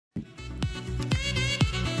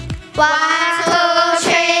1, 2,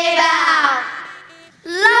 3, bow.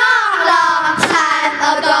 Long, long time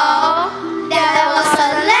ago, there was a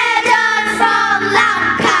legend from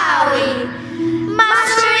Langkawi.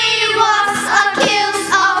 Marjorie was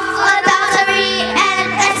accused of adultery and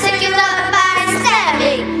executed by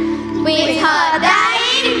stabbing. With her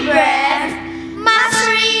dying breath,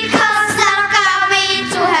 Marjorie caused Langkawi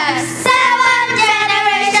to have 7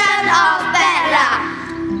 generations of bad luck.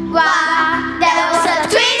 Wow, there was a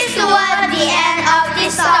twist toward the end of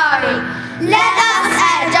this story. Let us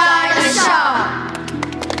enjoy the show.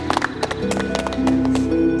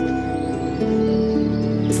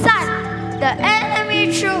 Son, the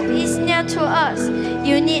enemy troop is near to us.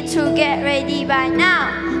 You need to get ready by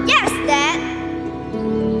now. Yes, Dad.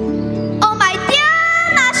 Oh, my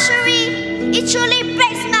dear Marjorie, it truly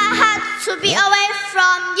breaks my heart to be away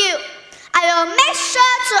from you. I will make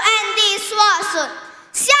sure to end this war soon.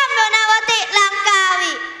 Siam will never take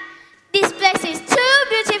Langkawi. This place is too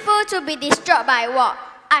beautiful to be destroyed by war.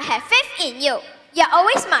 I have faith in you. You're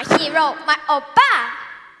always my hero, my oppa.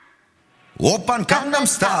 Oppan Gangnam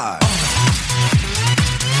Style.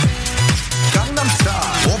 Gangnam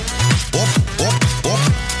Style.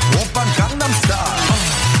 Oppan Gangnam Style.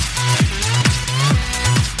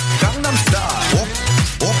 Gangnam Style.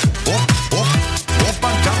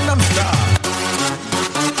 Oppan Gangnam Style.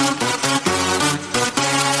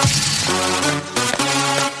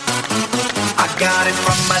 I got it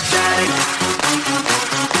from my daddy.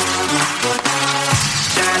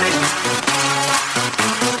 Daddy.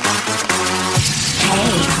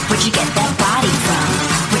 Hey, where'd you get that body from?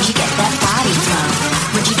 Where'd you get that body from?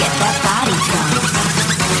 Where'd you get that body from?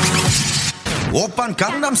 Oppan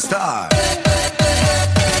Gangnam Style.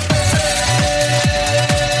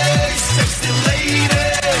 Sexy lady.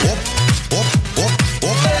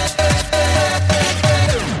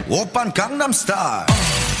 Oppan Gangnam Style.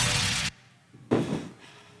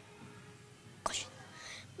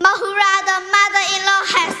 Mahura, the mother-in-law,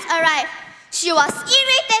 has arrived. She was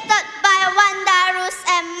irritated by Wandaru's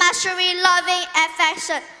and Marjorie's loving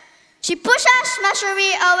affection. She pushes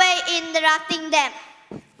Marjorie away, interrupting them.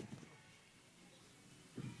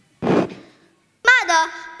 Mother,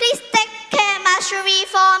 please take care of Marjorie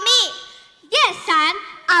for me. Yes, son.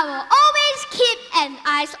 I will always keep an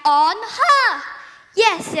eye on her.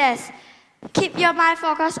 Yes, yes. Keep your mind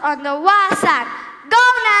focused on the war, son. Go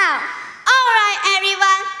now. All right,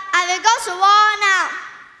 everyone. I will go to war now.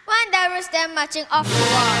 Wanderers then marching off to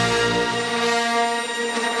war.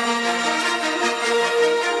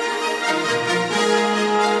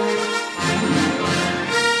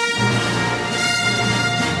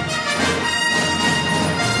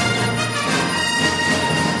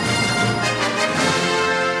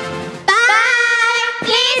 Bye.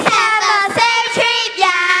 Please have a safe trip,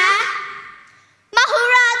 yeah?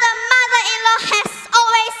 Mahura, the mother-in-law, has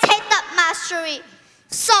always hated Marjorie.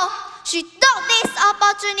 So, she took this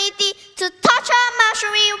opportunity to torture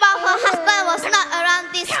Marjorie while her husband was not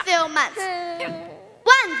around these few months.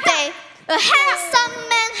 One day, a handsome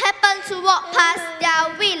man happened to walk past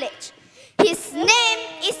their village. His name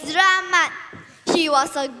is Raman. He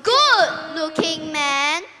was a good-looking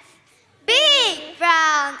man, big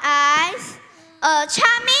brown eyes, a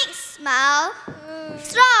charming smile,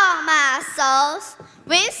 strong muscles,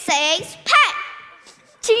 with 6 packs.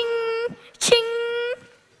 Ching, ching.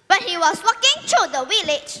 When he was walking through the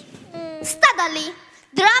village, suddenly,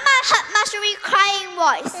 the Raman heard Marjorie's crying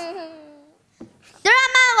voice. The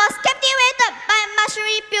Raman was captivated by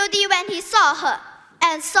Marjorie's beauty when he saw her,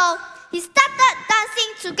 and so he started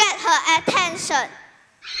dancing to get her attention.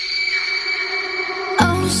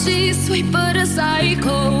 Oh, she's sweet but a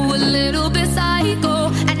psycho, a little bit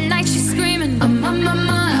psycho. At night she's screaming, I'm on my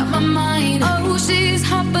mind, my mind. Oh, she's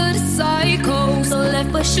hot but a psycho, so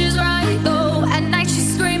left but she's right though. At night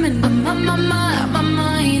she's screaming, I'm on my mind, my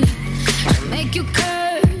mind. She'll make you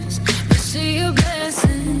curse, but she a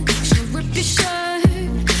blessing. She'll rip your shirt,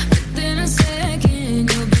 within a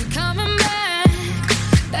second you'll be coming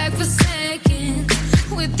back for seconds.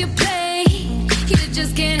 With your play, you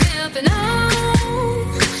just can't help it.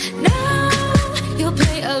 No, you'll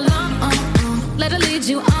play along. Let her lead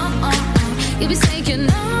you on. You'll be saying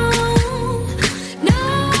no,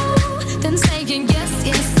 then saying yes,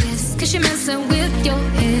 'cause you're messing with your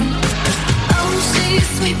head. Oh, she's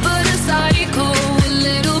sweet but a psycho, a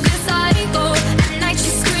little bit psycho. At night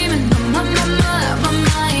she's screaming, my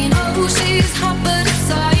mind. Oh, she's hot but a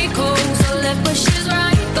psycho, so left but she's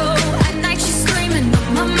right though. At night she's screaming,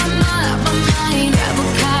 my mind. Grab a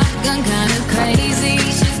cop, gun kinda crazy.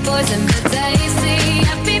 She's poison but tasty.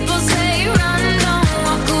 And people say run, don't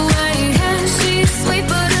walk away. Yeah, she's sweet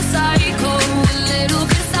but a psycho, a little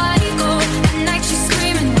bit psycho.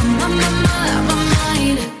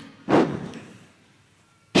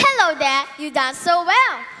 done so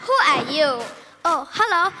well. Who are you? Oh,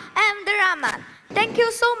 hello, I'm the Raman. Thank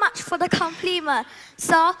you so much for the compliment.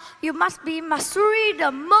 So, you must be Masuri,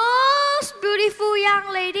 the most beautiful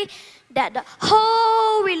young lady that the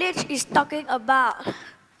whole village is talking about.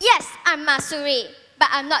 Yes, I'm Masuri, but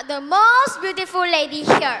I'm not the most beautiful lady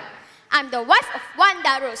here. I'm the wife of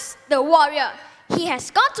Wandarus, the warrior. He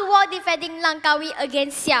has gone to war defending Langkawi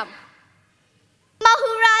against Siam.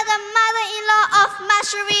 Mahura, the mother-in-law of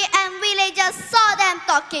Masuri and villagers saw them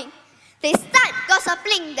talking. They started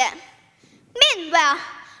gossiping them. Meanwhile,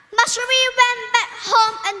 Masuri went back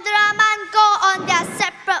home and Raman go on their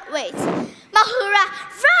separate ways. Mahura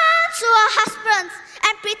ran to her husband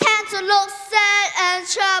and pretend to look sad and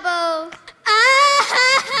troubled.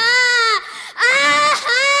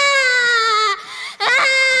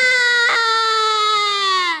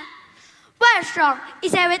 What's wrong?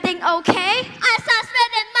 Is everything okay? I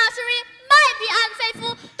suspect that Masuri might be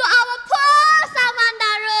unfaithful to our poor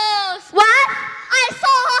Samandarus. What? I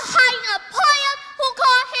saw her hiring a poet who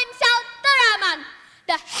called himself the Raman,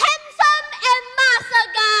 the handsome and master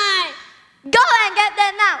guy. Go and get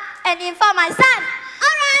them now and inform my son.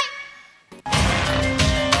 All right.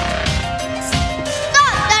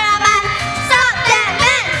 Stop the Raman! Stop that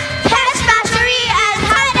man! Catch Masuri and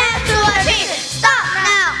tie them to a tree! Stop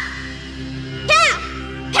now! Here!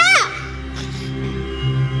 Here!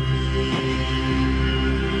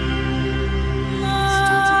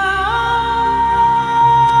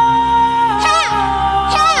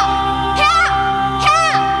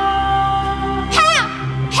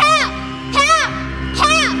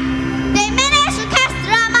 They managed to catch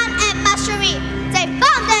Raman and Masuri. They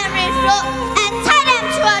bound them with rope and tied them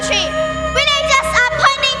to a tree. Villagers are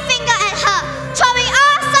pointing finger at her, throwing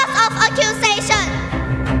all sorts of accusations.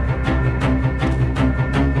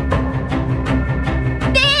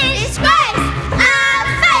 Disgrace!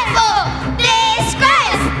 Unfaithful!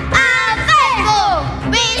 Disgrace! Unfaithful!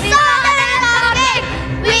 We saw them talking!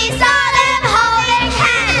 We saw them holding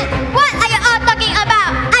hands! What are you all talking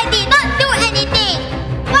about? I did not do anything.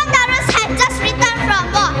 Wandarus had just returned from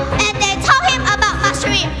war, and they told him about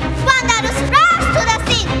Masuri. Wandarus rushed to the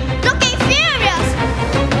scene, looking furious.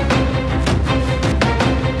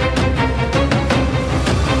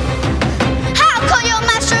 How could you,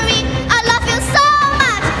 Masuri? I love you so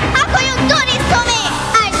much. How could you do this to me?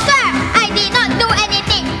 I swear I did not do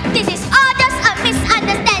anything. This is all just a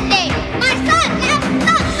misunderstanding. My son, let's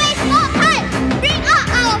not waste more time. Bring out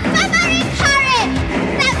our family courage.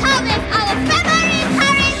 Let's help with our family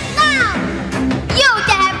courage now. You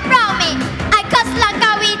that have brought me. I caused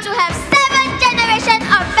Langkawi to have 7 generations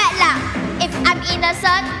of bad luck. If I'm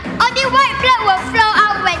innocent, only white blood will flow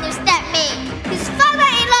out when you stab me. His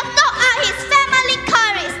father-in-law took out his family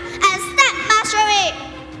courage and stabbed Masuri.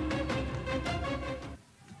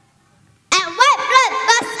 And white blood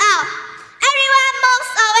burst out. Everyone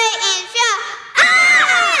moves away in fear.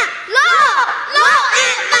 Ah! Look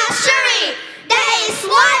at Masuri. There is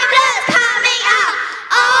white blood coming out.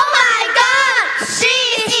 Oh my God, she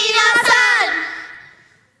is innocent.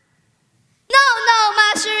 No,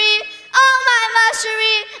 Masuri. Oh my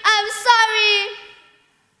Masuri, I'm sorry.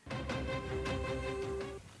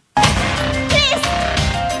 Please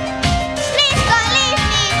don't leave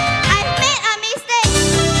me. I've made a mistake.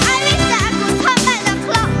 I wish that I could turn back the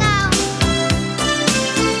clock now.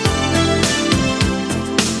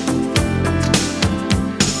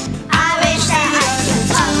 I wish that I could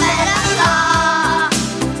turn back the clock.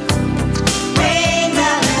 Bring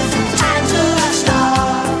the time to a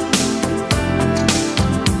stop.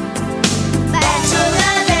 Back to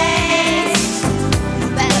the days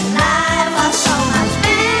when life was so much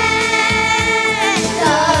better.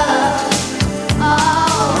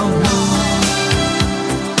 Oh no.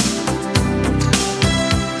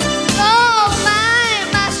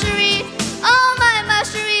 Oh my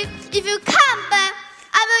Masuri, if you come back,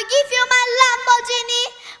 I will give you my Lamborghini,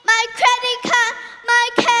 my credit card, my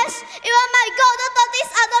cash, even my golden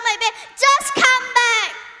tortoise under my bed. Just come back.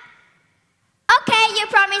 Okay, you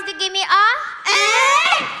promise to give me all?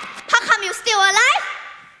 Eh? How come you still alive?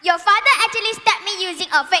 Your father actually stabbed me using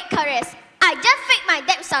a fake curse. I just faked my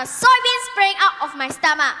dad saw soybeans spraying out of my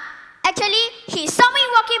stomach. Actually, he saw me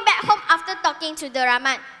walking back home after talking to the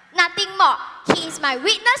Raman. Nothing more. He is my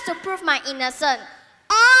witness to prove my innocence.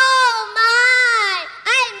 Oh my